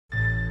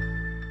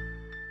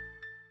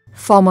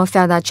Former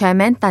Felda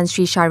Chairman Tan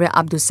Sri Shahrir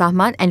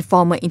Samad and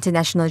former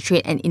International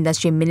Trade and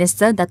Industry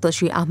Minister Datuk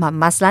Seri Ahmad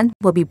Maslan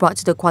will be brought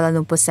to the Kuala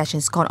Lumpur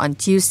Session Court on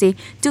Tuesday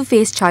to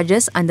face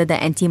charges under the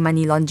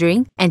Anti-Money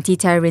Laundering,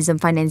 Anti-Terrorism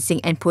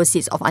Financing and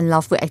Proceeds of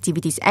Unlawful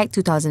Activities Act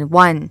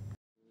 2001.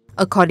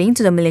 According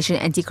to the Malaysian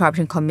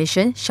Anti-Corruption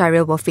Commission,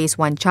 Shahrir will face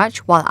one charge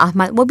while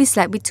Ahmad will be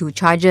slapped with two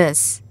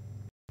charges.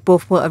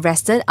 Both were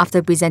arrested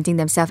after presenting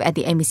themselves at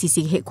the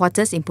MACC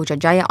headquarters in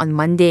Putrajaya on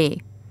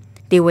Monday.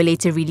 They were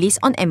later released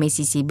on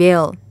MACC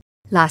bail.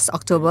 Last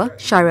October,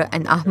 Shahrir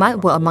and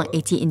Ahmad were among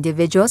 80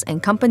 individuals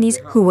and companies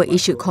who were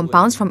issued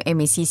compounds from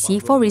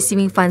MACC for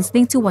receiving funds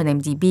linked to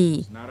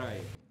 1MDB.